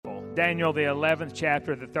Daniel, the 11th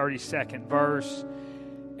chapter, the 32nd verse.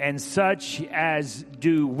 And such as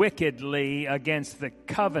do wickedly against the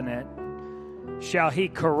covenant shall he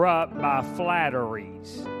corrupt by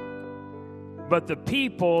flatteries. But the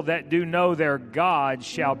people that do know their God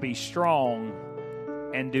shall be strong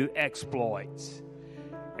and do exploits.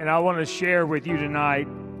 And I want to share with you tonight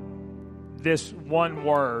this one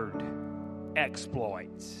word,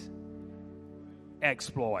 exploits.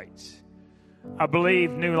 Exploits. I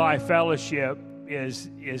believe New Life Fellowship is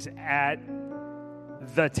at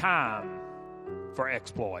the time for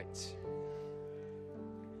exploits.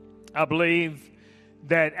 I believe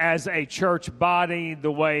that as a church body,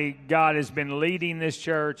 the way God has been leading this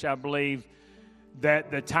church, I believe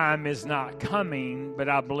that the time is not coming, but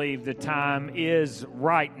I believe the time is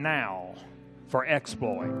right now for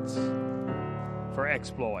exploits. For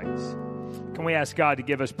exploits. Can we ask God to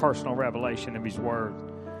give us personal revelation of His Word?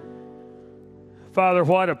 Father,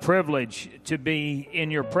 what a privilege to be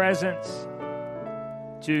in Your presence,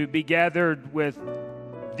 to be gathered with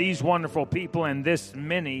these wonderful people and this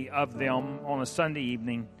many of them on a Sunday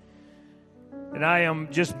evening. And I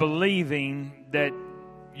am just believing that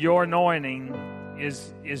Your anointing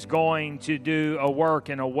is going to do a work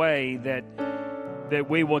in a way that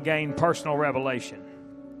we will gain personal revelation.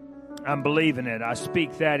 I'm believing it. I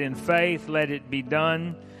speak that in faith. Let it be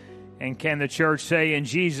done. And can the church say in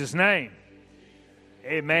Jesus' name?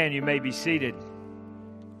 Amen. You may be seated.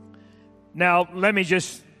 Now, let me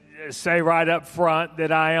just say right up front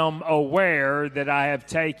that I am aware that I have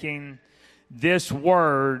taken this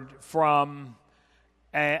word from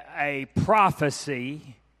a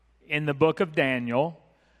prophecy in the book of Daniel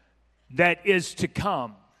that is to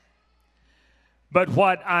come. But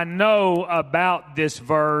what I know about this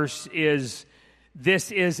verse is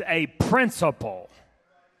this is a principle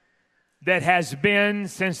that has been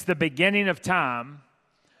since the beginning of time,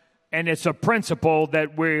 and it's a principle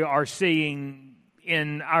that we are seeing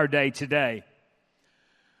in our day today.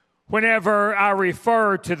 Whenever I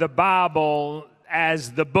refer to the Bible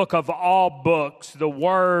as the book of all books, the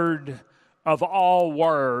word of all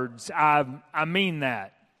words, I mean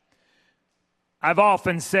that. I've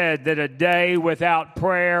often said that a day without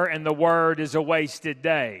prayer and the Word is a wasted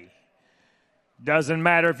day. Doesn't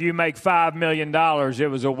matter if you make $5 million, it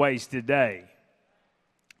was a wasted day.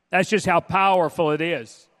 That's just how powerful it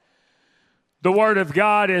is. The Word of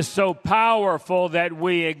God is so powerful that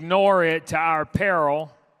we ignore it to our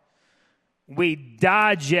peril. We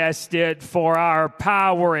digest it for our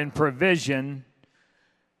power and provision.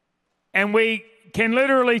 And we can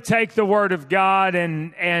literally take the Word of God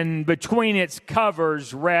and between its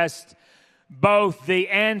covers rest both the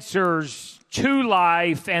answers to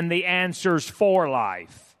life and the answers for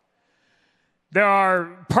life. There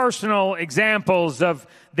are personal examples of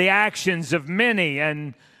the actions of many,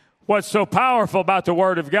 and what's so powerful about the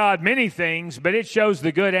Word of God, many things, but it shows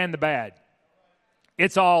the good and the bad.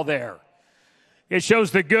 It's all there. It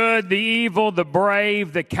shows the good, the evil, the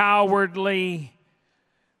brave, the cowardly.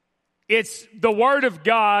 It's the Word of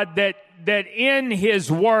God that in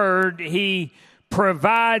His Word, He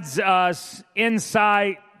provides us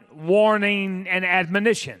insight, warning, and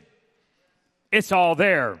admonition. It's all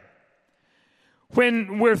there.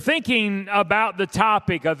 When we're thinking about the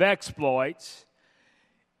topic of exploits,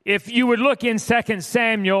 if you would look in 2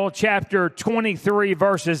 Samuel chapter 23,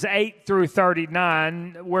 verses 8 through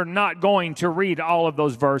 39, we're not going to read all of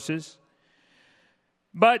those verses.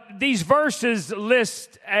 But these verses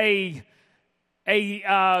list the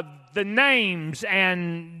names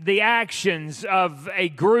and the actions of a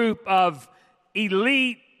group of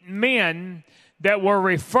elite men that were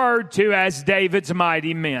referred to as David's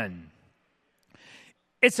mighty men.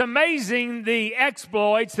 It's amazing the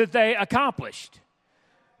exploits that they accomplished.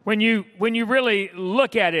 When you really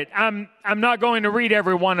look at it, I'm not going to read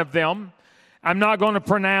every one of them. I'm not going to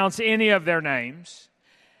pronounce any of their names.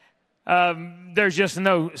 There's just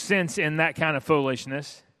no sense in that kind of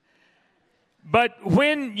foolishness. But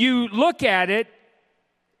when you look at it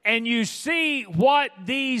and you see what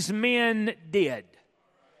these men did,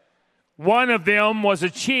 one of them was a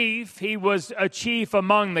chief. He was a chief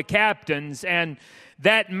among the captains, and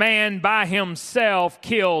that man by himself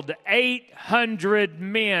killed 800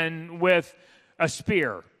 men with a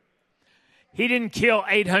spear. He didn't kill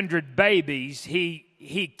 800 babies. He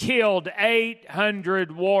killed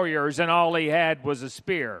 800 warriors, and all he had was a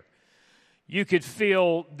spear. You could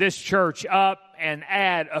fill this church up and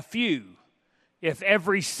add a few. If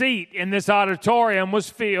every seat in this auditorium was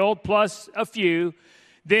filled plus a few,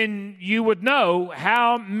 then you would know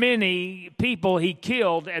how many people he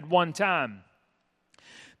killed at one time.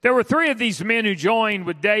 There were three of these men who joined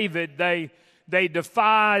with David. They They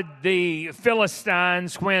defied the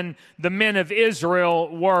Philistines when the men of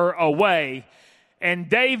Israel were away. And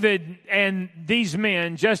David and these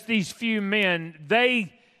men, just these few men,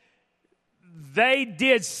 they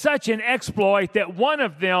did such an exploit that one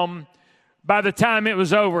of them, by the time it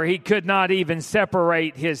was over, he could not even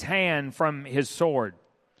separate his hand from his sword.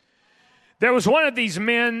 There was one of these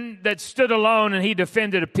men that stood alone, and he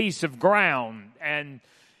defended a piece of ground. And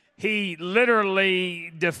he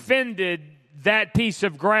literally defended that piece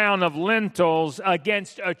of ground of lentils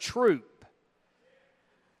against a troop.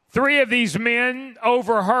 3 of these men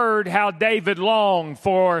overheard how David longed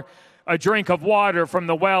for a drink of water from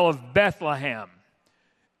the well of Bethlehem.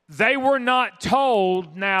 They were not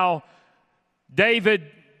told, now, David,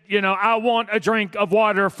 I want a drink of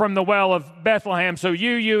water from the well of Bethlehem, so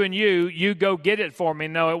you go get it for me.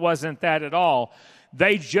 No, it wasn't that at all.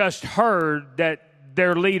 They just heard that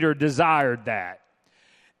their leader desired that.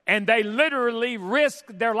 And they literally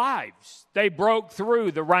risked their lives. They broke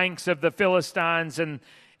through the ranks of the Philistines and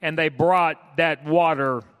they brought that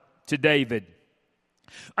water to David.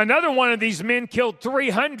 Another one of these men killed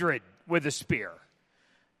 300 with a spear.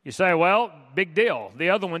 You say, well, big deal. The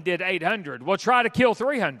other one did 800. Well, try to kill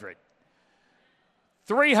 300.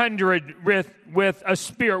 300 with a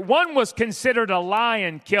spear. One was considered a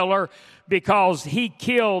lion killer because he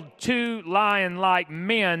killed 2 lion-like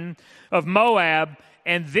men of Moab.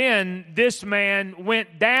 And then this man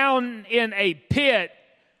went down in a pit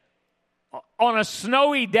on a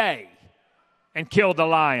snowy day and killed a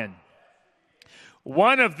lion.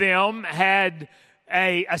 One of them had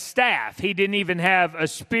a staff. He didn't even have a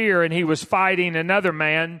spear, and he was fighting another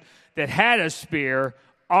man that had a spear.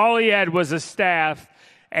 All he had was a staff,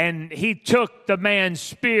 and he took the man's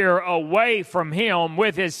spear away from him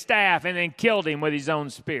with his staff and then killed him with his own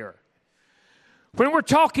spear. When we're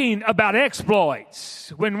talking about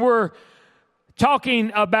exploits, when we're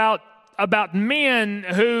talking about men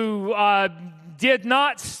who did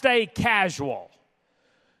not stay casual,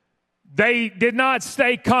 they did not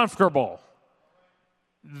stay comfortable,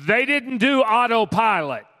 they didn't do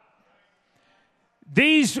autopilot.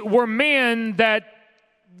 These were men that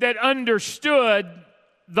understood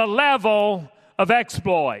the level of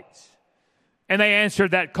exploits, and they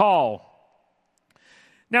answered that call.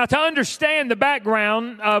 Now, to understand the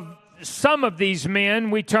background of some of these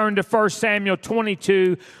men, we turn to 1 Samuel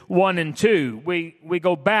 22, 1 and 2. We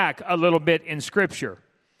go back a little bit in Scripture.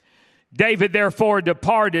 David therefore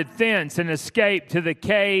departed thence and escaped to the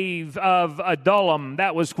cave of Adullam.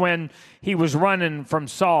 That was when he was running from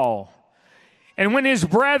Saul. And when his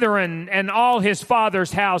brethren and all his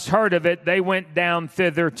father's house heard of it, they went down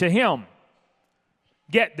thither to him.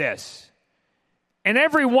 Get this. And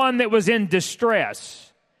everyone that was in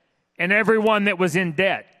distress, and everyone that was in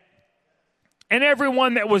debt, and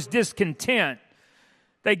everyone that was discontent,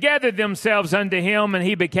 they gathered themselves unto him, and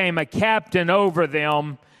he became a captain over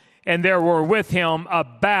them, and there were with him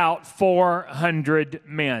about 400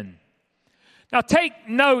 men. Now take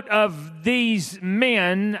note of these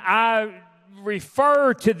men. I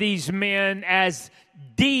refer to these men as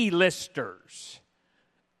D-listers,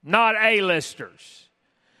 not A-listers.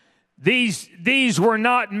 These were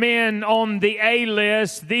not men on the A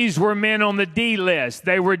list. These were men on the D list.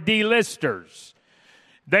 They were D-listers.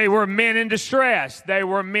 They were men in distress. They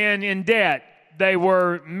were men in debt. They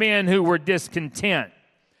were men who were discontent.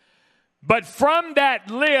 But from that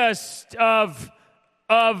list of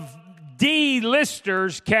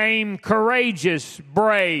D-listers came courageous,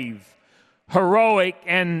 brave, heroic,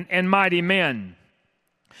 and mighty men.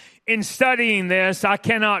 In studying this, I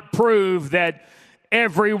cannot prove that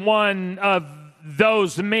every one of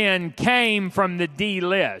those men came from the D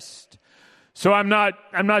list. So I'm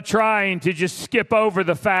not trying to just skip over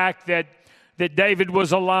the fact that David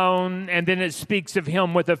was alone, and then it speaks of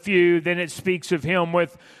him with a few, then it speaks of him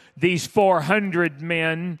with these 400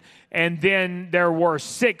 men, and then there were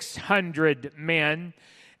 600 men,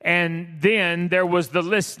 and then there was the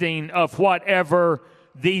listing of whatever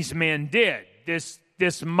these men did, this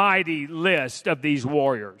mighty list of these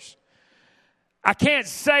warriors. I can't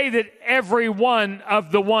say that every one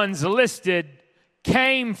of the ones listed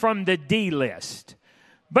came from the D list,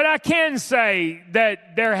 but I can say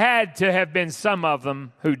that there had to have been some of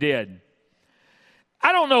them who did.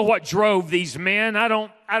 I don't know what drove these men. I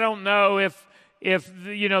don't know if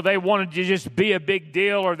they wanted to just be a big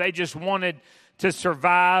deal or they just wanted to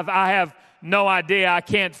survive. I have no idea. I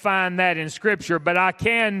can't find that in Scripture, but I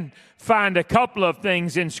can find a couple of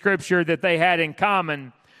things in Scripture that they had in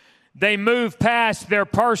common. They moved past their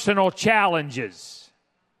personal challenges.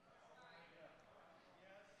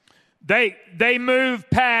 They moved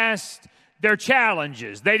past their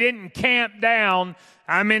challenges. They didn't camp down.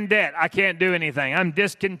 I'm in debt. I can't do anything. I'm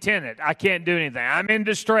discontented. I can't do anything. I'm in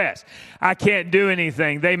distress. I can't do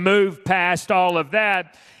anything. They moved past all of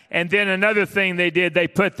that. And then another thing they did, they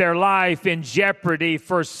put their life in jeopardy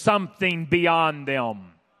for something beyond them.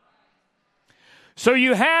 So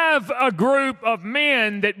you have a group of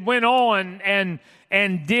men that went on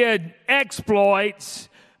and did exploits,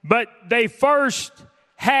 but they first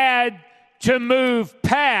had to move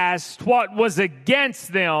past what was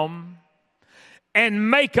against them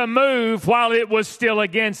and make a move while it was still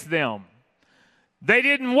against them. They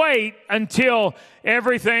didn't wait until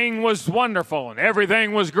everything was wonderful and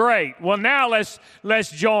everything was great. Well, now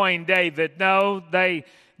let's join David. No, they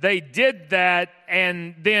did that,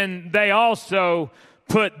 and then they also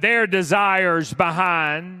put their desires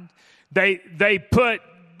behind. They put,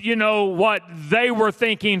 what they were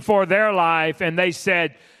thinking for their life, and they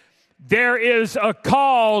said, there is a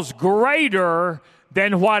cause greater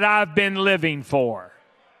than what I've been living for.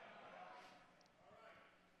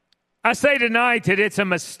 I say tonight that it's a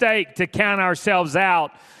mistake to count ourselves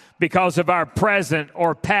out because of our present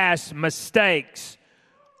or past mistakes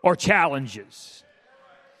or challenges.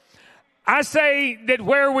 I say that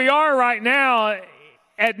where we are right now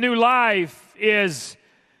at New Life is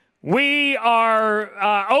we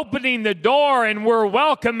are opening the door and we're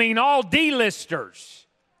welcoming all D-listers.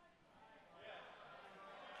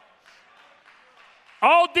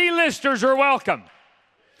 All D-listers are welcome.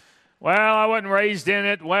 Well, I wasn't raised in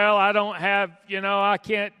it. Well, I don't have, I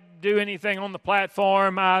can't do anything on the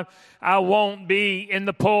platform. I won't be in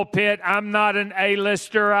the pulpit. I'm not an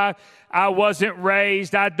A-lister. I wasn't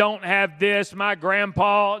raised. I don't have this. My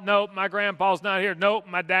grandpa's not here. Nope,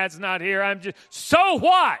 my dad's not here. So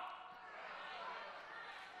what?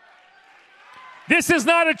 This is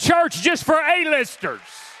not a church just for A-listers.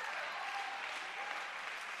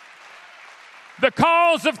 The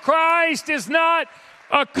cause of Christ is not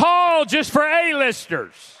a call just for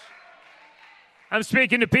A-listers. I'm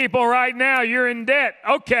speaking to people right now. You're in debt.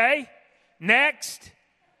 Okay. Next.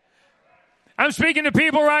 I'm speaking to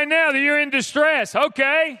people right now that you're in distress.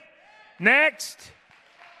 Okay. Next.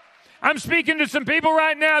 I'm speaking to some people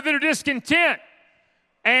right now that are discontent.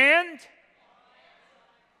 And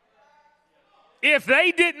if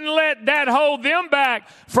they didn't let that hold them back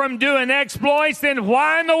from doing exploits, then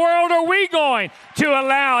why in the world are we going to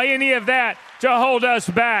allow any of that to hold us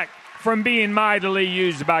back from being mightily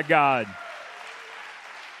used by God?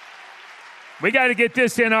 We got to get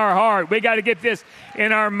this in our heart. We got to get this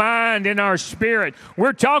in our mind, in our spirit.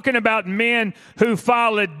 We're talking about men who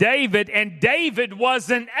followed David, and David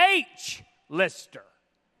was an H-lister.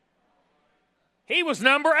 He was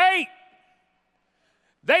number 8.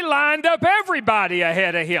 They lined up everybody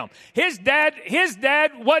ahead of him. His dad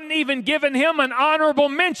wasn't even giving him an honorable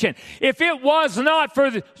mention. If it was not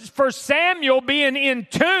for Samuel being in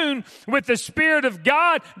tune with the Spirit of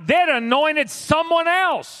God, they'd anointed someone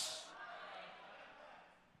else.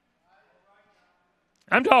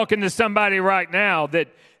 I'm talking to somebody right now that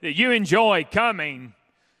you enjoy coming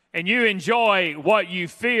and you enjoy what you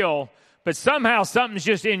feel, but somehow something's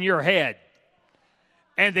just in your head.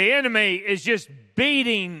 And the enemy is just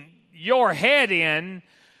beating your head in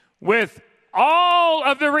with all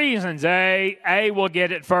of the reasons. A will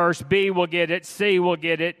get it first. B will get it. C will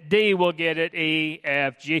get it. D will get it. E,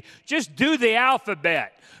 F, G. Just do the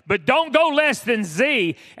alphabet. But don't go less than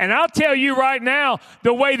Z. And I'll tell you right now,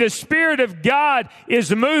 the way the Spirit of God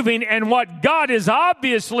is moving and what God is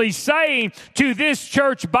obviously saying to this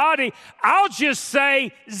church body, I'll just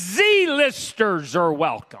say Z-listers are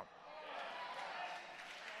welcome.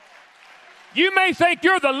 You may think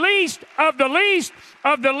you're the least of the least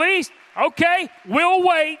of the least. Okay, we'll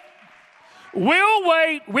wait. We'll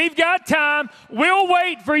wait. We've got time. We'll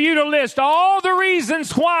wait for you to list all the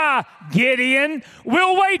reasons why, Gideon.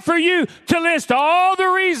 We'll wait for you to list all the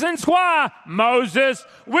reasons why, Moses.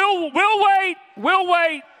 We'll wait. We'll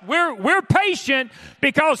wait. We're patient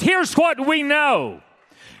because here's what we know.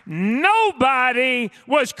 Nobody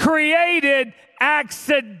was created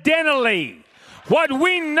accidentally. What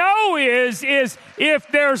we know is if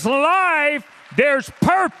there's life, there's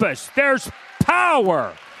purpose, there's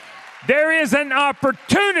power. There is an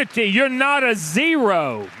opportunity. You're not a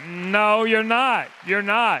zero. No, you're not. You're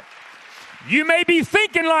not. You may be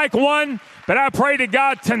thinking like one, but I pray to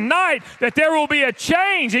God tonight that there will be a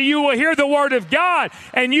change and you will hear the word of God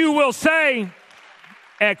and you will say,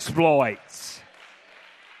 exploits.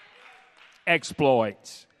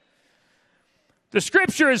 Exploits. The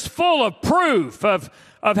scripture is full of proof of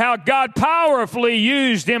how God powerfully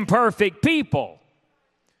used imperfect people.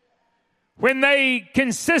 when they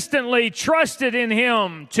consistently trusted in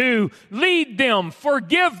Him to lead them,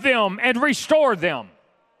 forgive them, and restore them.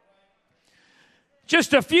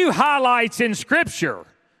 Just a few highlights in Scripture.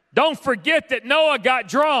 Don't forget that Noah got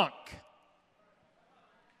drunk.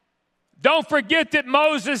 Don't forget that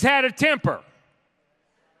Moses had a temper.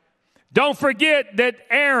 Don't forget that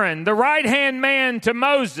Aaron, the right-hand man to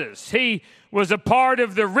Moses, he was a part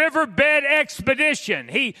of the riverbed expedition.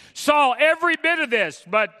 He saw every bit of this,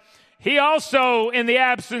 but he also, in the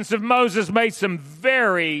absence of Moses, made some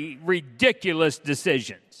very ridiculous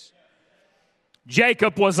decisions.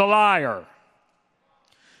 Jacob was a liar.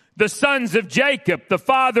 The sons of Jacob, the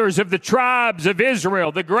fathers of the tribes of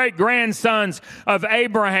Israel, the great-grandsons of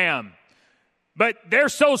Abraham. But they're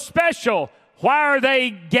so special. Why are they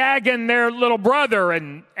gagging their little brother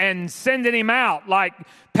and sending him out like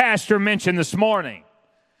Pastor mentioned this morning?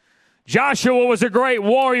 Joshua was a great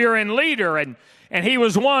warrior and leader, and he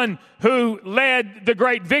was one who led the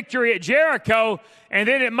great victory at Jericho, and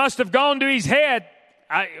then it must have gone to his head.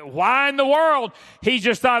 Why in the world? He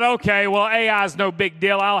just thought, okay, well, AI is no big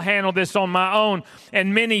deal. I'll handle this on my own.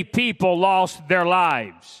 And many people lost their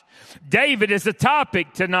lives. David is the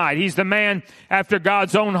topic tonight. He's the man after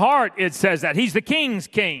God's own heart, it says that. He's the king's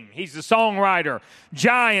king. He's the songwriter,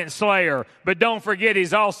 giant slayer. But don't forget,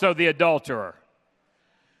 he's also the adulterer.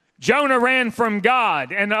 Jonah ran from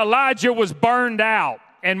God, and Elijah was burned out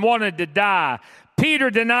and wanted to die. Peter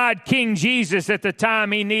denied King Jesus at the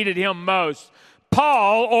time he needed him most.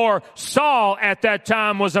 Paul, or Saul at that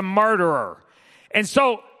time, was a murderer. And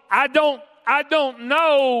so I don't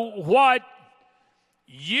know what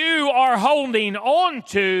you are holding on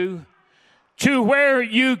to where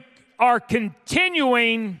you are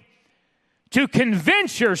continuing to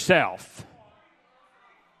convince yourself.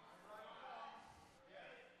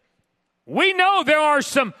 We know there are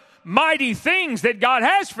some mighty things that God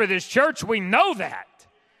has for this church. We know that.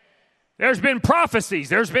 There's been prophecies.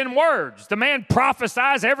 There's been words. The man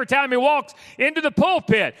prophesies every time he walks into the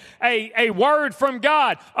pulpit. A word from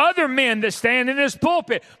God. Other men that stand in this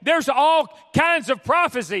pulpit. There's all kinds of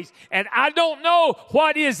prophecies. And I don't know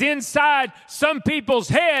what is inside some people's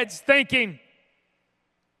heads thinking,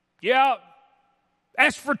 yeah,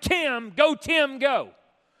 that's for Tim. Go, Tim, go.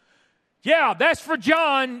 Yeah, that's for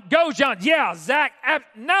John. Go, John. Yeah, Zach.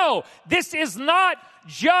 No, this is not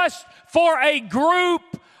just for a group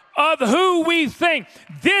of who we think.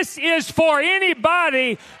 This is for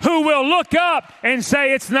anybody who will look up and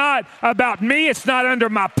say, it's not about me. It's not under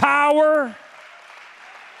my power.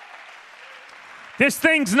 This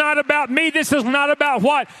thing's not about me. This is not about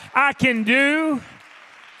what I can do.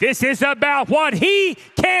 This is about what He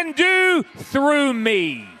can do through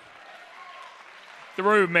me.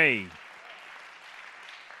 Through me.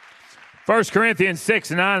 1 Corinthians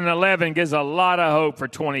 6, 9, and 11 gives a lot of hope for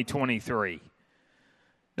 2023.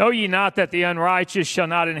 Know ye not that the unrighteous shall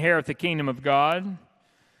not inherit the kingdom of God?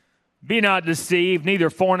 Be not deceived, neither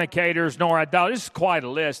fornicators, nor idolaters. This is quite a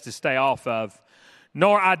list to stay off of.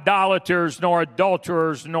 Nor idolaters, nor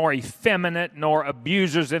adulterers, nor effeminate, nor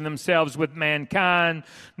abusers in themselves with mankind,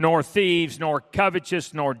 nor thieves, nor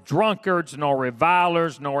covetous, nor drunkards, nor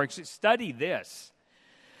revilers, nor... Study this.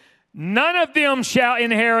 None of them shall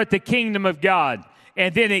inherit the kingdom of God.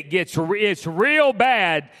 And then it's real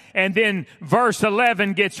bad. And then verse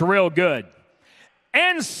 11 gets real good.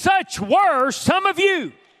 And such were some of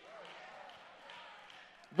you.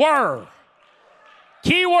 Were.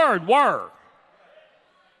 Key word, were.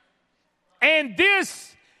 And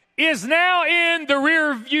this is now in the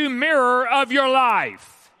rear view mirror of your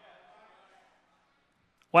life.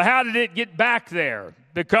 Well, how did it get back there?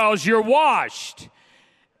 Because you're washed.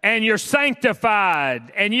 And you're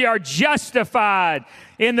sanctified, and ye are justified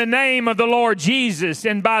in the name of the Lord Jesus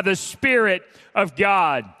and by the Spirit of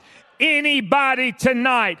God. Anybody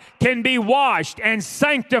tonight can be washed and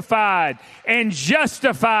sanctified and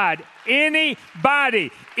justified.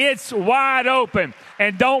 Anybody. It's wide open.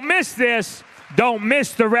 And don't miss this. Don't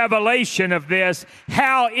miss the revelation of this.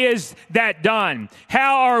 How is that done?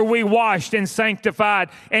 How are we washed and sanctified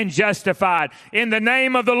and justified? In the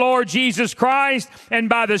name of the Lord Jesus Christ and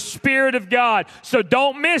by the Spirit of God. So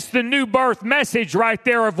don't miss the new birth message right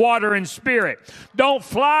there of water and spirit. Don't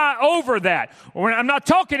fly over that. I'm not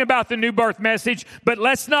talking about the new birth message, but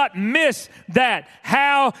let's not miss that.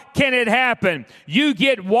 How can it happen? You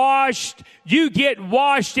get washed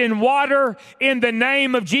in water in the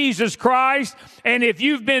name of Jesus Christ. And if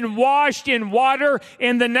you've been washed in water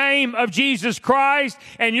in the name of Jesus Christ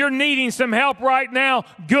and you're needing some help right now,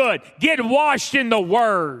 good. Get washed in the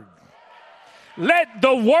Word. Let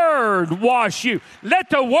the Word wash you. Let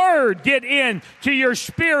the Word get into your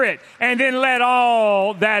spirit, and then let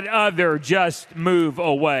all that other just move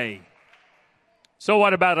away. So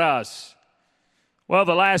what about us? Well,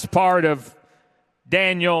 the last part of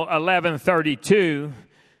Daniel 11:32,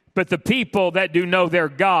 but the people that do know their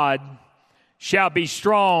God shall be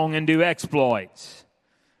strong and do exploits.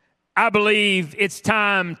 I believe it's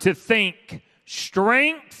time to think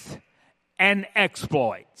strength and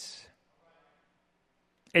exploits.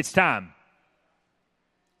 It's time.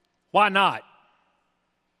 Why not?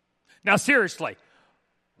 Now, seriously,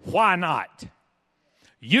 why not?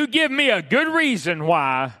 You give me a good reason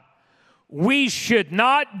why we should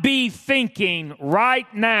not be thinking right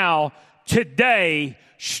now, today,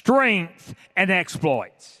 strength and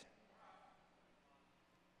exploits.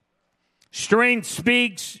 Strength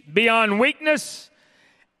speaks beyond weakness.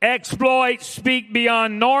 Exploits speak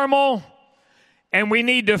beyond normal. And we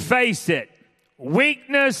need to face it.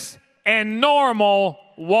 Weakness and normal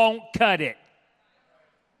won't cut it.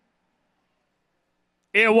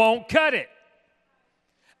 It won't cut it.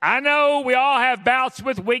 I know we all have bouts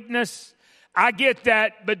with weakness. I get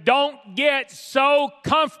that. But don't get so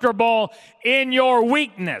comfortable in your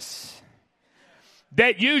weakness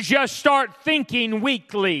that you just start thinking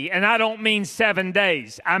weakly. And I don't mean 7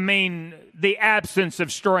 days. I mean the absence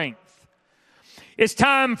of strength. It's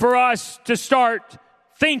time for us to start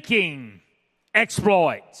thinking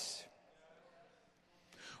exploits.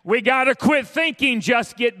 We got to quit thinking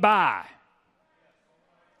just get by.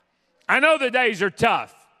 I know the days are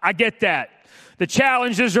tough. I get that. The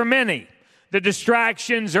challenges are many. The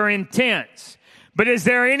distractions are intense. But is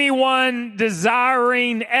there anyone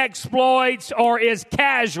desiring exploits, or is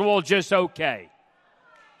casual just okay?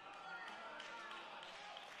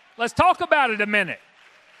 Let's talk about it a minute.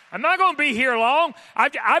 I'm not going to be here long.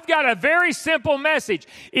 I've got a very simple message.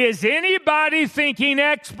 Is anybody thinking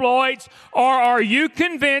exploits, or are you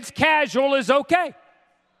convinced casual is okay?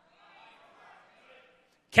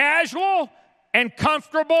 Casual and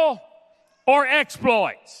comfortable, or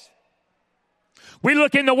exploits? We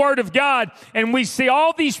look in the Word of God and we see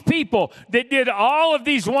all these people that did all of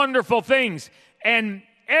these wonderful things, and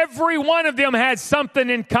every one of them had something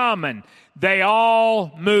in common. They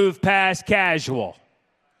all moved past casual.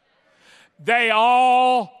 They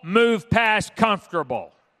all moved past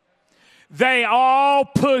comfortable. They all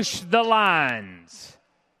pushed the lines.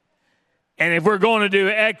 And if we're going to do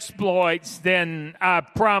exploits, then I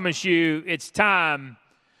promise you it's time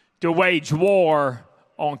to wage war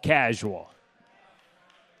on casual.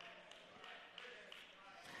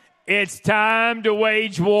 It's time to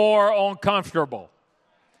wage war on comfortable.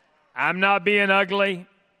 I'm not being ugly.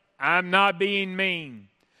 I'm not being mean.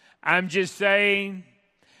 I'm just saying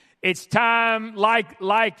it's time like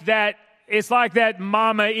that. It's like that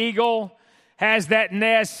mama eagle has that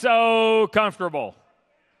nest so comfortable.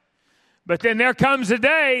 But then there comes a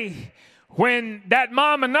day when that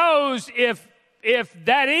mama knows if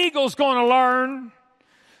that eagle's going to learn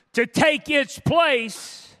to take its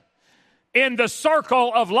place in the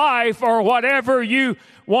circle of life, or whatever you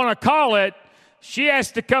want to call it, she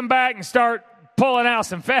has to come back and start pulling out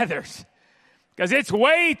some feathers, because it's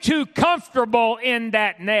way too comfortable in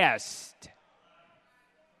that nest.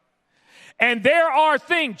 And there are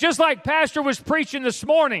things, just like Pastor was preaching this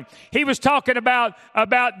morning, he was talking about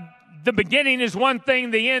the beginning is one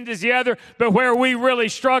thing, the end is the other, but where we really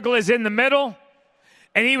struggle is in the middle.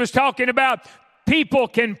 And he was talking about people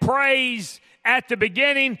can praise at the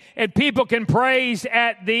beginning and people can praise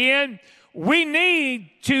at the end. We need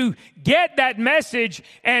to get that message,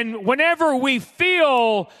 and whenever we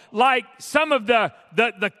feel like some of the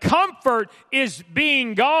comfort is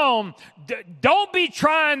being gone, don't be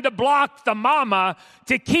trying to block the mama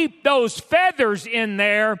to keep those feathers in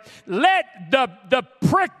there. Let the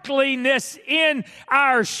prickliness in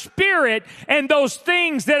our spirit and those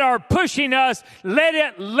things that are pushing us, let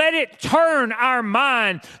it turn our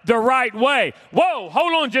mind the right way. Whoa,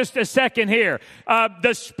 hold on just a second here.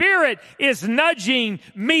 The Spirit is nudging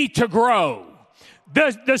me to grow.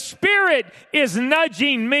 The Spirit is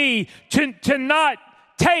nudging me to not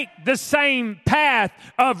take the same path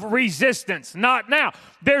of resistance. Not now.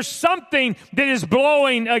 There's something that is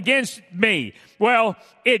blowing against me. Well,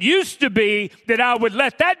 it used to be that I would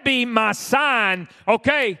let that be my sign.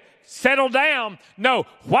 Okay, settle down. No,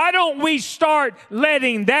 why don't we start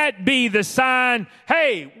letting that be the sign?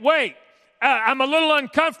 Hey, wait, I'm a little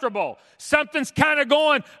uncomfortable. Something's kind of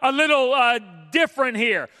going a little different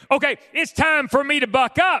here. Okay, it's time for me to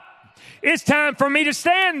buck up. It's time for me to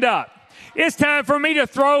stand up. It's time for me to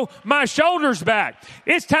throw my shoulders back.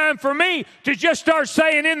 It's time for me to just start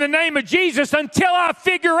saying in the name of Jesus until I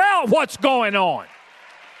figure out what's going on.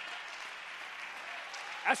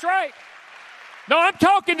 That's right. No, I'm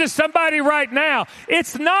talking to somebody right now.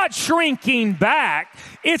 It's not shrinking back.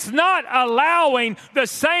 It's not allowing the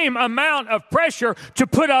same amount of pressure to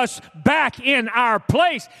put us back in our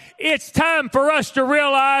place. It's time for us to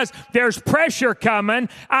realize there's pressure coming.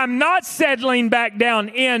 I'm not settling back down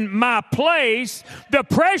in my place. The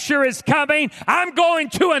pressure is coming. I'm going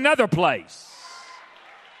to another place.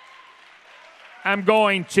 I'm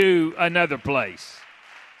going to another place.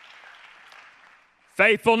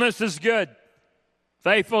 Faithfulness is good.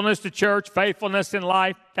 Faithfulness to church, faithfulness in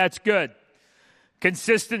life, that's good.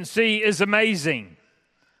 Consistency is amazing.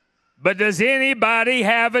 But does anybody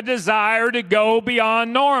have a desire to go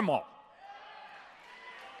beyond normal?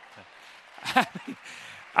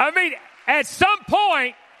 I mean, at some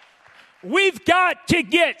point, we've got to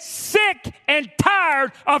get sick and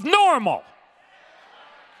tired of normal.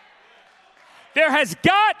 There has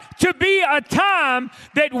got to be a time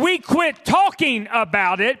that we quit talking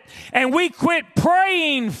about it and we quit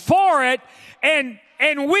praying for it and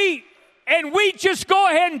we just go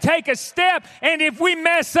ahead and take a step, and if we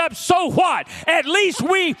mess up, so what? At least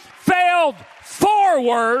we failed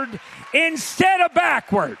forward instead of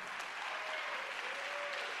backward.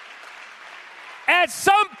 At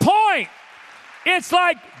some point, it's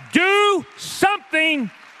like, do something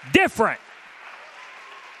different.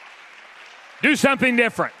 Do something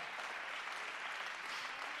different.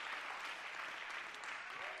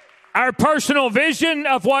 Our personal vision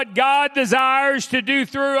of what God desires to do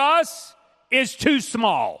through us is too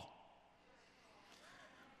small.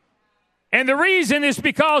 And the reason is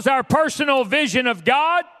because our personal vision of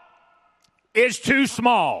God is too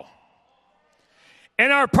small.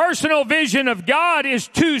 And our personal vision of God is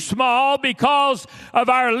too small because of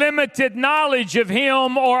our limited knowledge of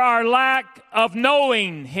Him or our lack of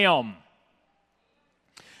knowing Him.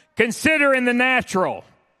 Consider in the natural.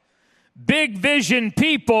 Big vision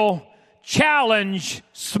people challenge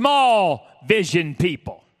small vision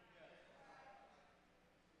people.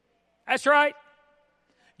 That's right.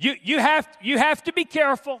 You have to be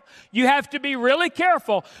careful. You have to be really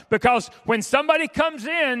careful, because when somebody comes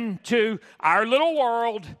into our little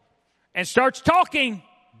world and starts talking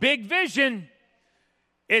big vision,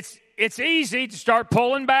 it's easy to start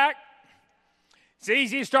pulling back. It's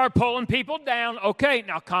easy to start pulling people down. Okay,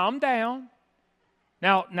 now calm down.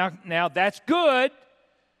 Now that's good.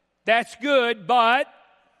 That's good, but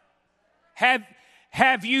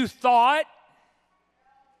have you thought?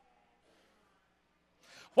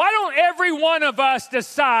 Why don't every one of us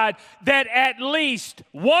decide that at least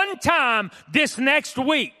one time this next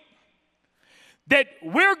week that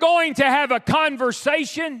we're going to have a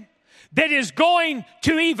conversation that is going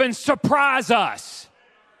to even surprise us?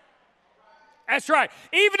 That's right.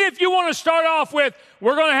 Even if you want to start off with,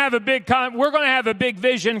 we're going to have a big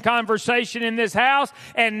vision conversation in this house,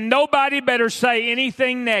 and nobody better say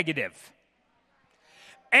anything negative.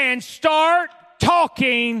 And start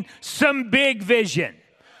talking some big vision.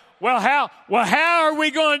 Well, how are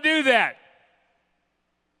we going to do that?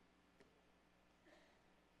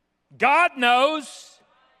 God knows.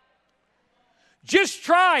 Just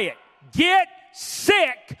try it. Get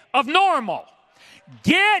sick of normal.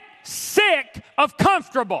 Get sick of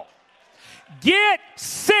comfortable. Get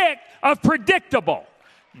sick of predictable.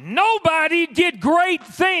 Nobody did great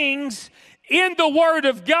things in the Word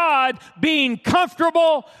of God being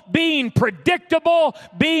comfortable, being predictable,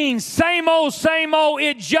 being same old.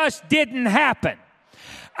 It just didn't happen.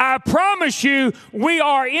 I promise you, we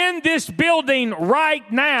are in this building right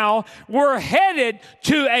now. We're headed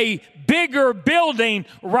to a bigger building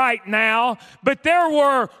right now, but there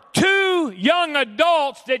were 2 young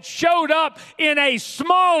adults that showed up in a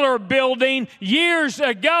smaller building years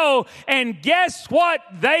ago, and guess what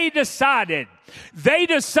they decided? They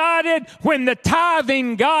decided when the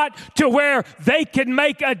tithing got to where they could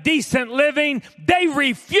make a decent living, they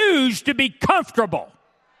refused to be comfortable.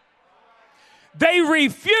 They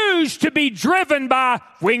refuse to be driven by,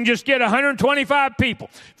 if we can just get 125 people.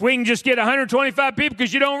 If we can just get 125 people,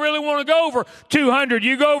 because you don't really want to go over 200.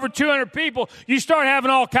 You go over 200 people, you start having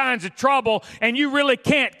all kinds of trouble, and you really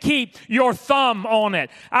can't keep your thumb on it.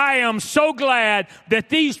 I am so glad that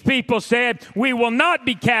these people said, we will not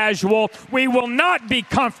be casual. We will not be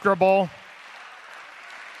comfortable.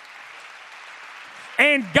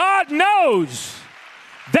 And God knows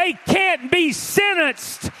they can't be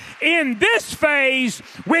sentenced in this phase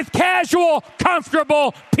with casual,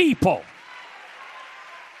 comfortable people.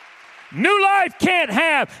 New Life can't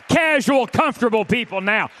have casual, comfortable people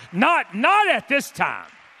now. Not at this time.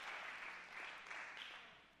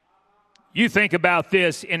 You think about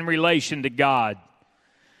this in relation to God.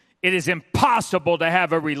 It is impossible to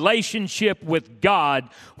have a relationship with God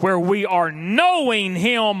where we are knowing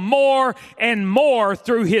Him more and more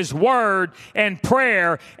through His Word and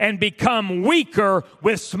prayer and become weaker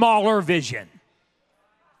with smaller vision.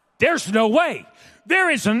 There's no way.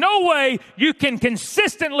 There is no way you can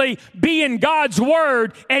consistently be in God's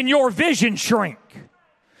Word and your vision shrink.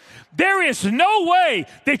 There is no way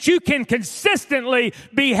that you can consistently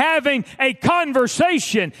be having a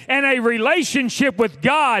conversation and a relationship with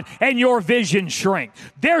God and your vision shrink.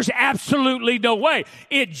 There's absolutely no way.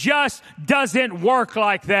 It just doesn't work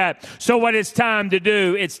like that. So what it's time to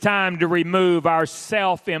do, it's time to remove our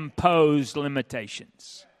self-imposed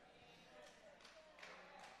limitations.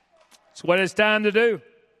 It's what it's time to do.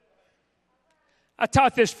 I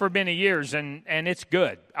taught this for many years, and it's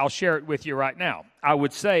good. I'll share it with you right now. I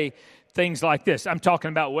would say things like this. I'm talking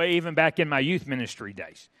about way even back in my youth ministry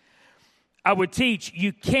days. I would teach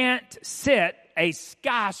you can't set a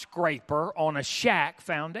skyscraper on a shack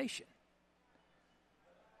foundation.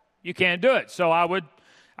 You can't do it. So I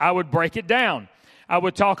would break it down. I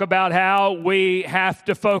would talk about how we have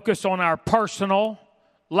to focus on our personal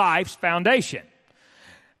life's foundation.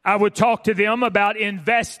 I would talk to them about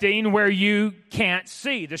investing where you can't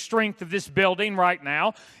see. The strength of this building right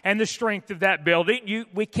now and the strength of that building,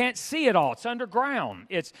 we can't see it all. It's underground.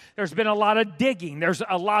 There's been a lot of digging. There's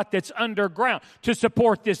a lot that's underground. To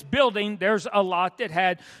support this building, there's a lot that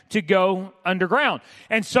had to go underground.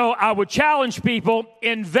 And so I would challenge people,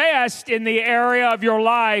 invest in the area of your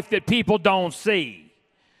life that people don't see.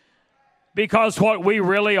 Because what we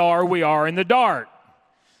really are, we are in the dark.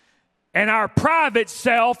 And our private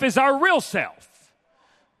self is our real self.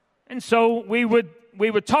 And so we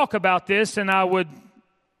would talk about this, and I would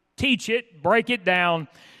teach it, break it down,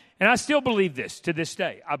 and I still believe this to this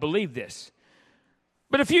day. I believe this.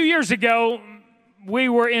 But a few years ago, we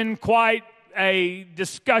were in quite a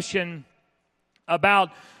discussion about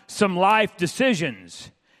some life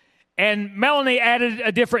decisions. And Melanie added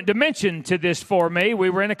a different dimension to this for me. We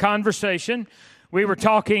were in a conversation. We were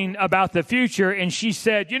talking about the future, and she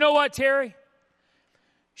said, "You know what, Terry?"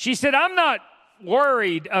 She said, "I'm not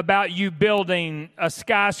worried about you building a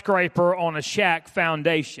skyscraper on a shack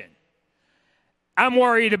foundation. I'm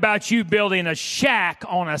worried about you building a shack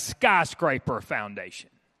on a skyscraper foundation."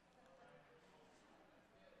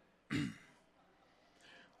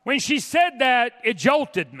 When she said that, it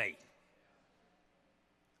jolted me.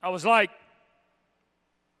 I was like,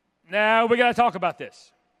 "No, we got to talk about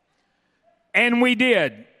this." And we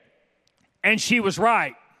did. And she was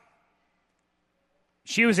right.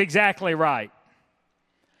 She was exactly right.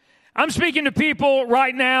 I'm speaking to people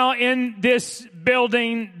right now in this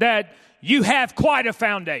building that you have quite a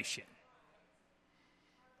foundation.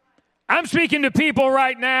 I'm speaking to people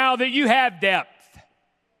right now that you have depth.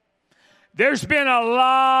 There's been a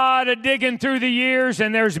lot of digging through the years,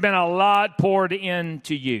 and there's been a lot poured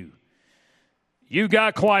into you. You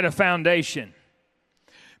got quite a foundation.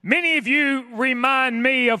 Many of you remind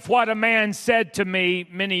me of what a man said to me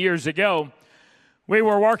many years ago. We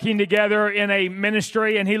were working together in a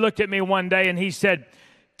ministry, and he looked at me one day and he said,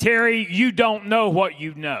 "Terry, you don't know what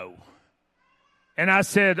you know." And I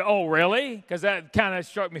said, "Oh, really?" Because that kind of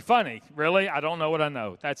struck me funny. "Really? I don't know what I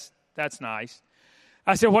know." That's nice.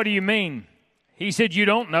 I said, "What do you mean?" He said, "You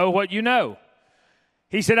don't know what you know."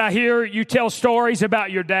 He said, "I hear you tell stories about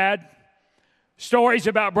your dad. Stories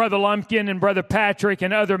about Brother Lumpkin and Brother Patrick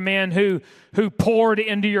and other men who poured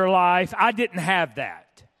into your life. I didn't have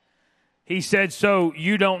that." He said, "So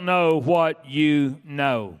you don't know what you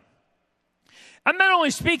know." I'm not only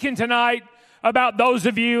speaking tonight about those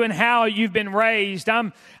of you and how you've been raised.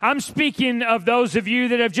 I'm speaking of those of you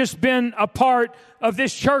that have just been a part of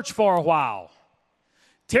this church for a while.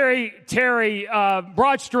 Terry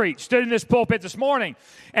Broadstreet stood in this pulpit this morning,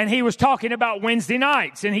 and he was talking about Wednesday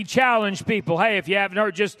nights, and he challenged people, hey, if you haven't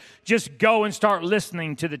heard, just go and start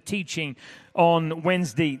listening to the teaching on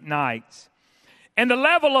Wednesday nights. And the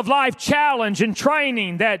level of life challenge and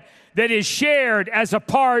training that is shared as a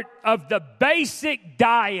part of the basic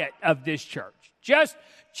diet of this church. Just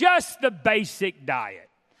the basic diet.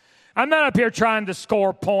 I'm not up here trying to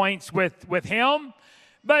score points with him,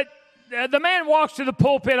 but the man walks to the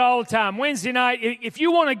pulpit all the time. Wednesday night, if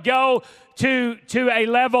you want to go to a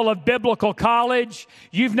level of biblical college,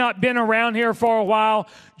 you've not been around here for a while,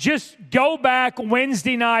 just go back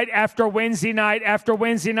Wednesday night after Wednesday night after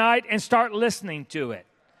Wednesday night and start listening to it.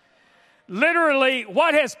 Literally,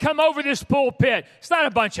 what has come over this pulpit, it's not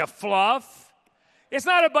a bunch of fluff. It's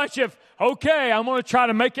not a bunch of, okay, I'm going to try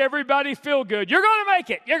to make everybody feel good. You're going to make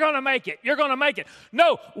it. You're going to make it. You're going to make it.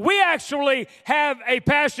 No, we actually have a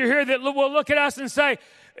pastor here that will look at us and say,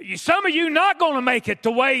 some of you not going to make it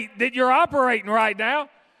the way that you're operating right now.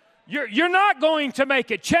 You're not going to make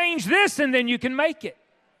it. Change this and then you can make it.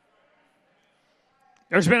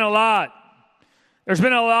 There's been a lot. There's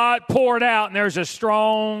been a lot poured out, and there's a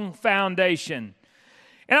strong foundation.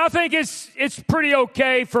 And I think it's pretty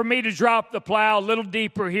okay for me to drop the plow a little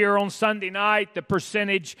deeper here on Sunday night. The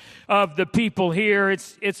percentage of the people here,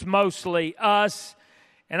 it's mostly us.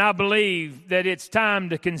 And I believe that it's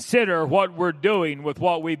time to consider what we're doing with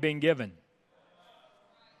what we've been given.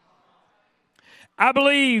 I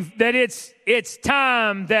believe that it's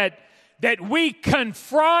time that we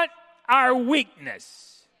confront our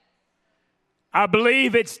weakness. I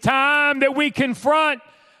believe it's time that we confront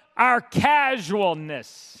our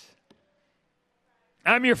casualness.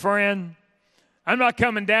 I'm your friend. I'm not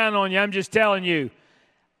coming down on you. I'm just telling you,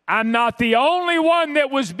 I'm not the only one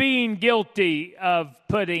that was being guilty of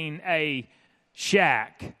putting a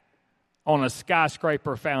shack on a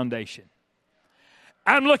skyscraper foundation.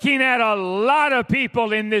 I'm looking at a lot of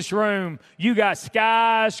people in this room. You got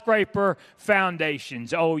skyscraper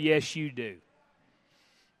foundations. Oh, yes, you do.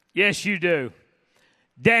 Yes, you do.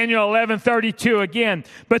 Daniel 11:32 again.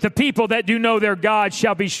 But the people that do know their God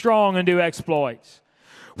shall be strong and do exploits.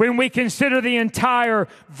 When we consider the entire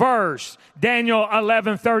verse, Daniel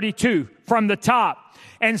 11:32 from the top,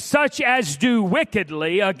 and such as do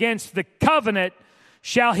wickedly against the covenant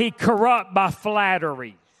shall he corrupt by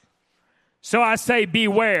flattery. So I say,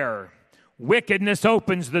 beware. Wickedness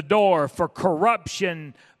opens the door for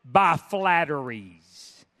corruption by flatteries.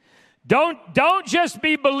 Don't just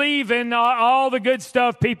be believing all the good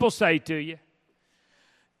stuff people say to you.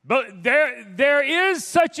 But there is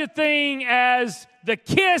such a thing as the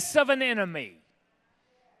kiss of an enemy.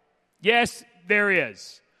 Yes, there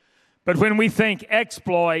is. But when we think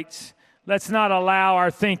exploits, let's not allow our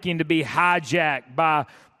thinking to be hijacked by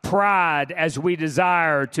pride as we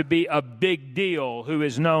desire to be a big deal who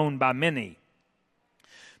is known by many.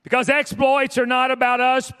 Because exploits are not about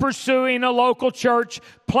us pursuing a local church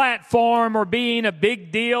platform or being a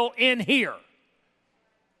big deal in here.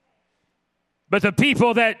 But the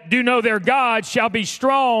people that do know their God shall be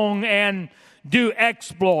strong and do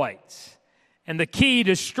exploits. And the key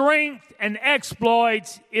to strength and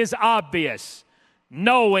exploits is obvious: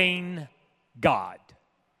 knowing God.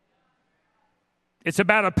 It's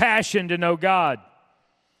about a passion to know God.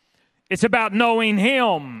 It's about knowing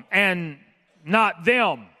Him and not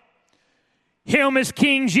them. Him is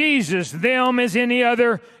King Jesus. Them is any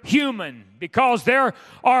other human. Because there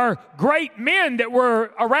are great men that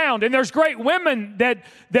were around, and there's great women that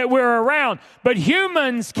were around. But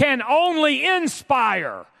humans can only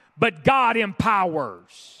inspire, but God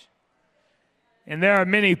empowers. And there are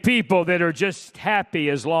many people that are just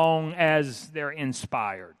happy as long as they're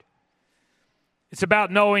inspired. It's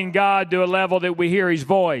about knowing God to a level that we hear His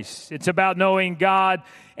voice. It's about knowing God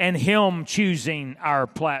and Him choosing our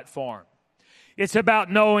platform. It's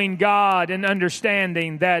about knowing God and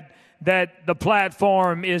understanding that the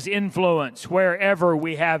platform is influence wherever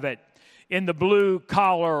we have it. In the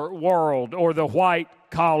blue-collar world or the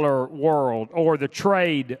white-collar world or the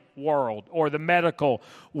trade world or the medical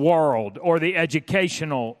world or the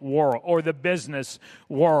educational world or the business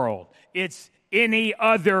world. It's any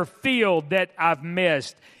other field that I've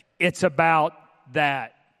missed. It's about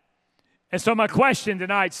that. And so my question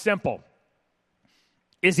tonight's simple.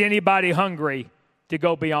 Is anybody hungry to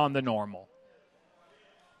go beyond the normal?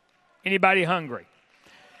 Anybody hungry?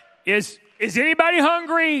 Is anybody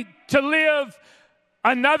hungry to live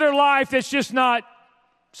another life that's just not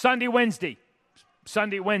Sunday, Wednesday,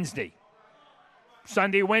 Sunday, Wednesday,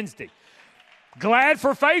 Sunday, Wednesday? Glad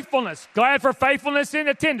for faithfulness. Glad for faithfulness in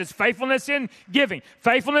attendance, faithfulness in giving,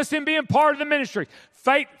 faithfulness in being part of the ministry.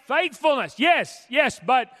 Faithfulness, yes,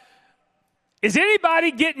 but is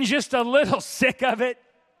anybody getting just a little sick of it?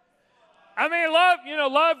 I mean,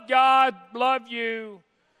 love God, love you,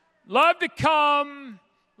 love to come,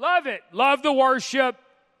 love it, love the worship.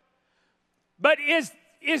 But is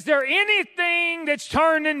there anything that's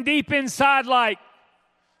turning deep inside like,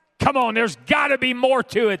 come on, there's got to be more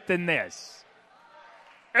to it than this?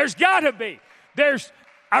 There's got to be.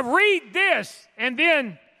 I read this and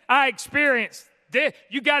then I experience this.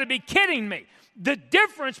 You got to be kidding me. The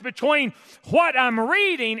difference between what I'm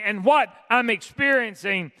reading and what I'm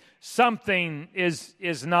experiencing, something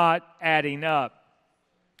is not adding up.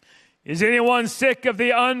 Is anyone sick of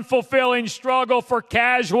the unfulfilling struggle for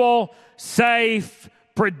casual, safe,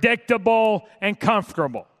 predictable, and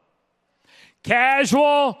comfortable?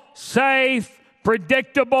 Casual, safe,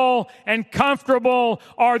 predictable, and comfortable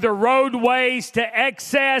are the roadways to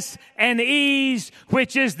excess and ease,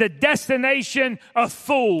 which is the destination of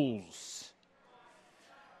fools.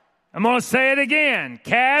 I'm going to say it again.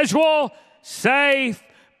 Casual, safe,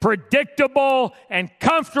 predictable, and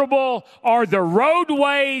comfortable are the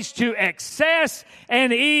roadways to excess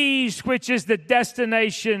and ease, which is the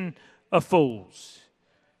destination of fools.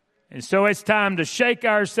 And so it's time to shake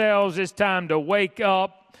ourselves. It's time to wake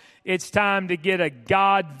up. It's time to get a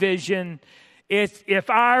God vision. If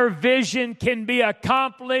our vision can be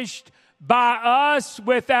accomplished by us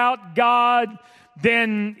without God,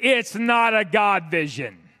 then it's not a God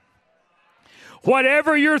vision.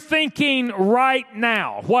 Whatever you're thinking right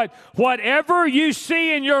now, whatever you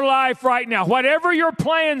see in your life right now, whatever your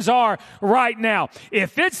plans are right now,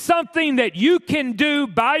 if it's something that you can do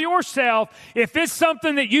by yourself, if it's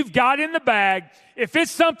something that you've got in the bag, if it's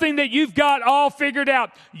something that you've got all figured out,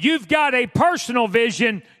 you've got a personal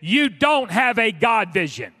vision, you don't have a God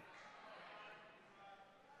vision.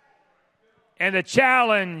 And the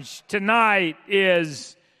challenge tonight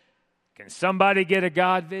is, can somebody get a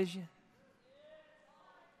God vision?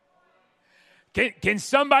 Can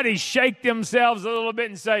somebody shake themselves a little bit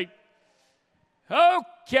and say,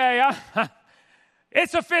 okay,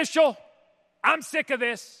 it's official. I'm sick of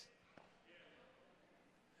this.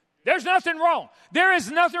 There's nothing wrong. There is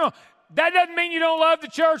nothing wrong. That doesn't mean you don't love the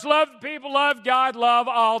church, love the people, love God, love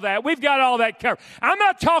all that. We've got all that covered. I'm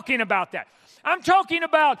not talking about that. I'm talking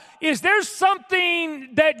about, is there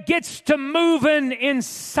something that gets to moving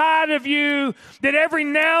inside of you that every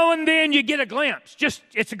now and then you get a glimpse?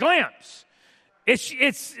 It's a glimpse.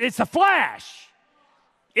 It's a flash.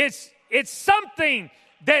 It's something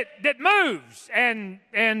that moves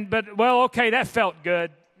but okay, that felt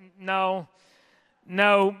good. No,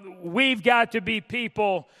 we've got to be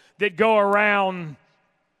people that go around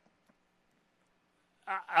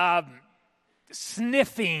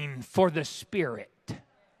sniffing for the Spirit.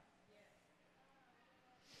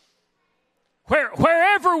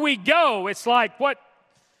 Wherever we go, it's like, what?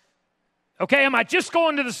 Okay, am I just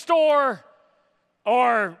going to the store?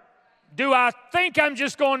 Or do I think I'm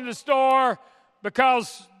just going to the store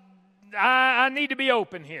because I need to be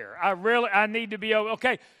open here? I need to be open.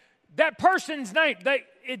 Okay, that person's name,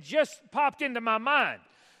 it just popped into my mind.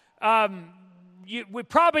 We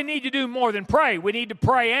probably need to do more than pray. We need to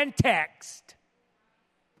pray and text.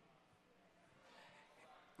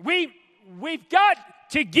 We've got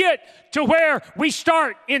to get to where we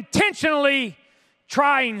start intentionally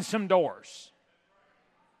trying some doors.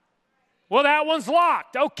 Well, that one's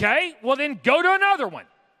locked. Okay, well then go to another one.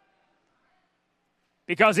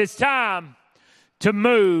 Because it's time to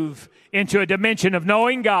move into a dimension of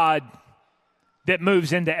knowing God that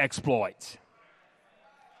moves into exploits.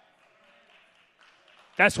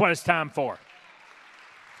 That's what it's time for.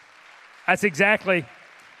 That's exactly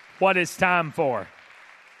what it's time for.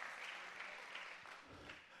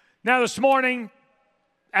 Now this morning,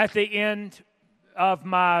 at the end of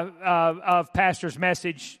my of Pastor's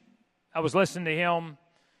message, I was listening to him,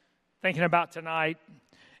 thinking about tonight,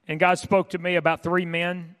 and God spoke to me about 3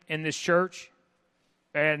 men in this church,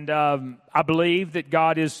 and I believe that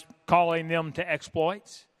God is calling them to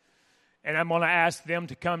exploits, and I'm going to ask them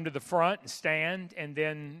to come to the front and stand, and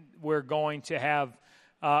then we're going to have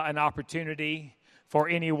an opportunity for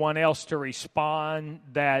anyone else to respond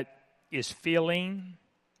that is feeling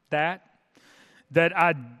that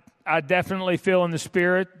I definitely feel in the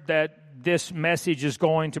Spirit that this message is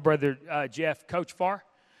going to Brother Jeff Coachfar.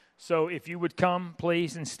 So if you would come,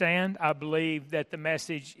 please, and stand. I believe that the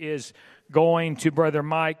message is going to Brother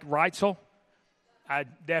Mike Reitzel. I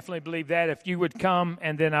definitely believe that. If you would come,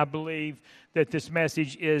 and then I believe that this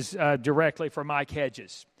message is directly for Mike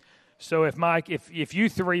Hedges. So if Mike, if you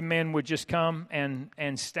 3 men would just come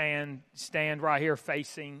and stand right here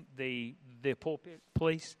facing the pulpit,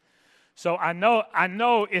 please. So I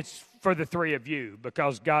know it's for the 3 of you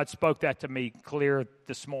because God spoke that to me clear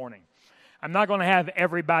this morning. I'm not going to have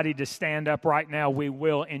everybody to stand up right now. We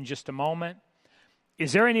will in just a moment.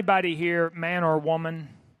 Is there anybody here, man or woman,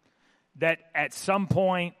 that at some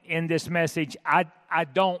point in this message, I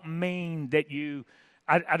don't mean that you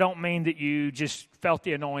just felt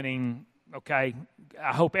the anointing, okay?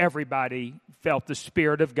 I hope everybody felt the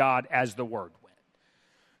Spirit of God as the Word went.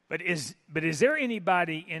 But is there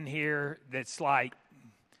anybody in here that's like,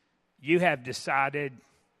 you have decided,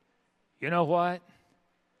 you know what?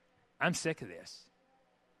 I'm sick of this.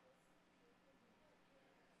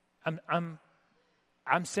 I'm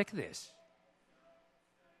sick of this.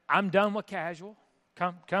 I'm done with casual.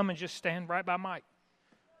 Come and just stand right by Mike.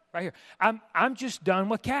 Right here. I'm just done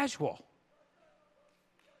with casual.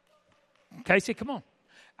 Casey, come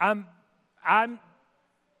on.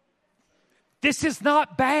 This is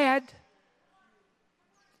not bad.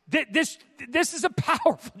 This is a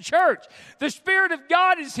powerful church. The Spirit of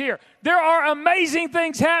God is here. There are amazing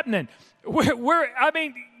things happening.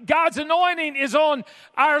 God's anointing is on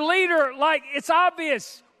our leader. Like, it's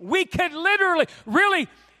obvious. We could really,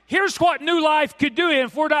 here's what New Life could do. And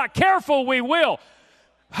if we're not careful, we will.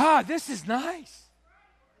 This is nice.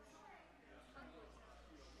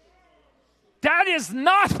 That is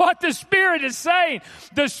not what the Spirit is saying.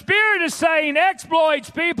 The Spirit is saying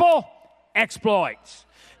exploits, people. Exploits.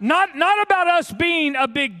 Not about us being a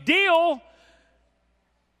big deal.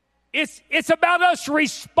 It's about us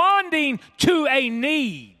responding to a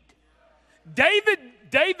need. David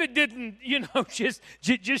didn't,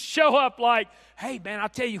 just show up like, hey, man, I'll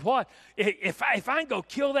tell you what, if I can go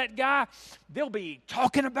kill that guy, they'll be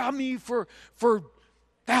talking about me for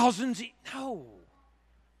thousands. No.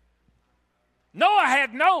 Noah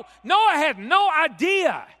had no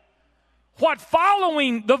idea what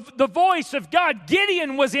following the voice of God.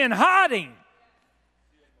 Gideon was in hiding.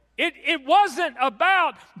 It wasn't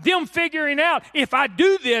about them figuring out, if I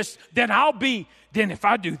do this, then if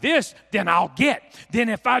I do this, then I'll get. Then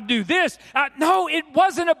if I do this. No, it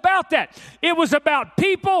wasn't about that. It was about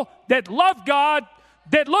people that love God,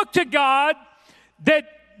 that look to God, that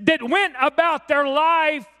went about their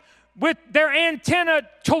life with their antenna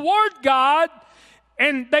toward God,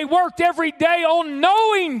 and they worked every day on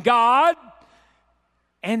knowing God,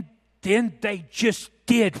 and then they just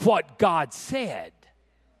did what God said.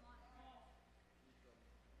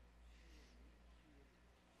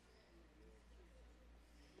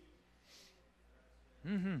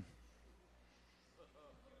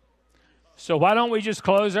 So why don't we just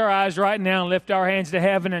close our eyes right now and lift our hands to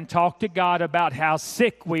heaven and talk to God about how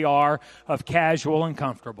sick we are of casual and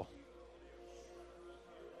comfortable.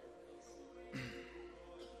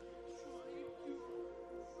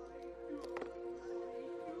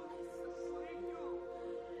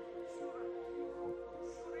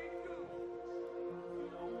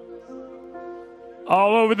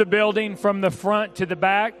 All over the building, from the front to the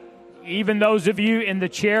back. Even those of you in the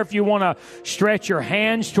chair, if you want to stretch your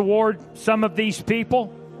hands toward some of these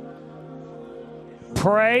people,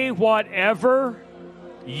 pray whatever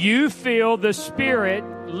you feel the Spirit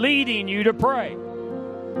leading you to pray.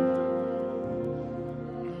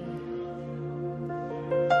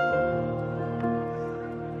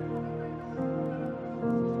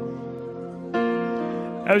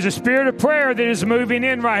 There's a spirit of prayer that is moving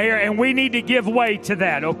in right here, and we need to give way to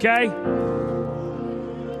that, okay?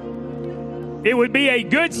 It would be a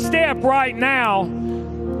good step right now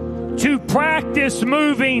to practice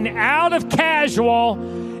moving out of casual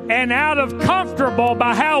and out of comfortable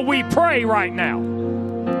by how we pray right now.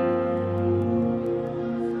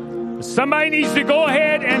 Somebody needs to go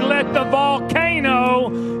ahead and let the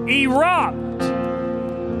volcano erupt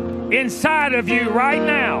inside of you right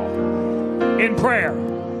now in prayer.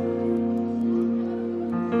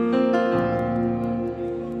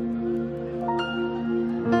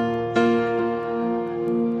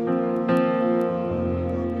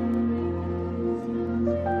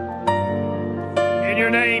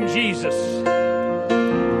 Name Jesus.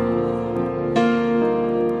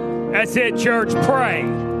 That's it, church. Pray.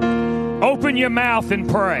 Open your mouth and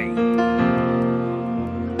pray.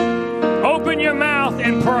 Open your mouth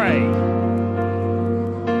and pray.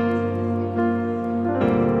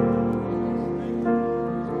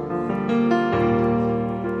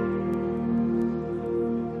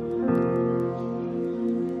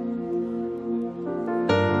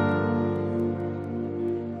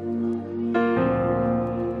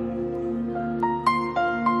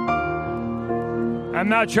 I'm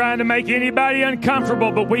not trying to make anybody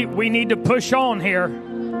uncomfortable, but we need to push on here.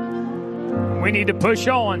 We need to push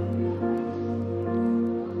on.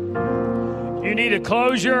 You need to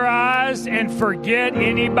close your eyes and forget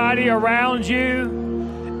anybody around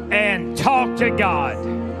you and talk to God.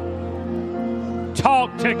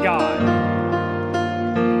 Talk to God.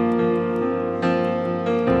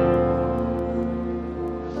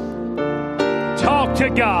 Talk to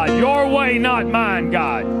God. Your way, not mine,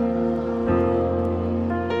 God.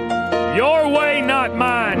 Your way, not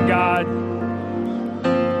mine, God.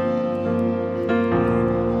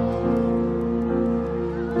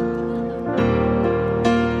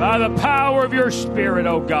 By the power of your Spirit,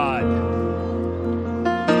 oh God.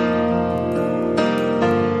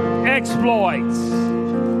 Exploits.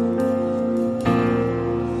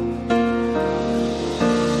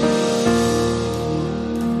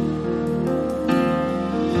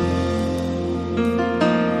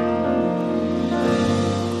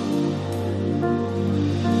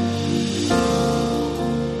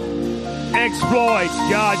 exploits,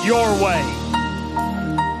 God, your way.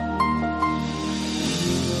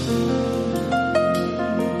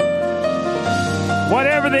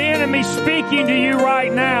 Whatever the enemy's speaking to you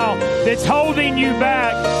right now that's holding you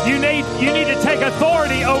back, you need to take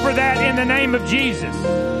authority over that in the name of Jesus.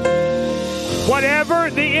 Whatever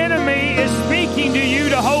the enemy is speaking to you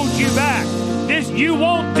to hold you back, you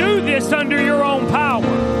won't do this under your own power.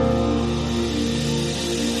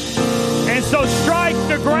 And so strike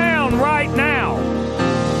the ground right now.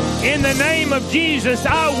 In the name of Jesus,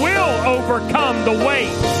 I will overcome the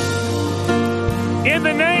weight. In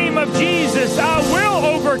the name of Jesus, I will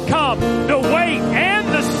overcome the weight and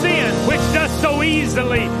the sin which does so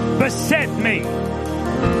easily beset me.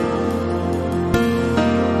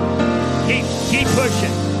 Keep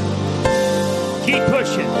pushing. Keep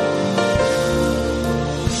pushing.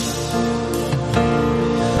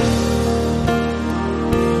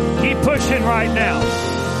 Keep pushing right now.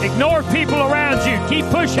 Ignore people around you. Keep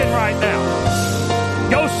pushing right now.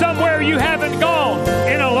 Go somewhere you haven't gone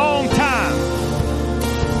in a long time.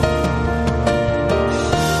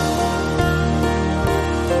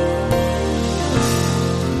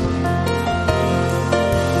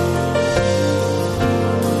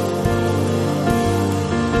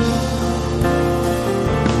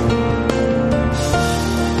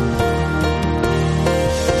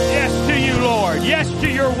 Yes to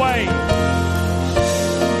your way.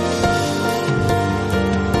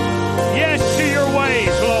 Yes to your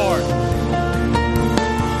ways, Lord.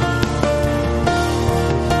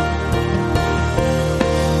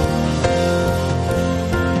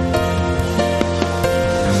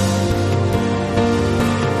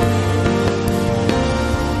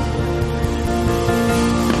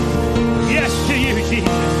 Yes to you,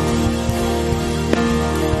 Jesus.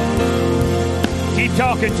 Keep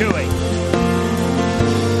talking to Him.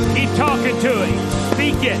 Talking to Him.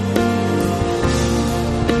 Speak it.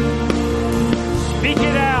 Speak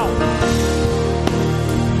it out.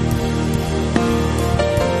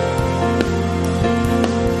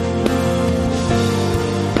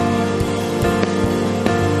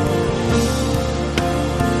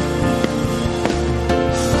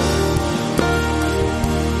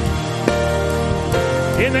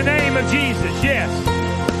 In the name of Jesus, yes.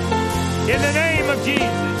 In the name of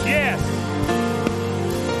Jesus, yes.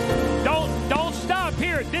 Don't stop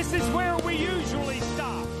here. This is where we usually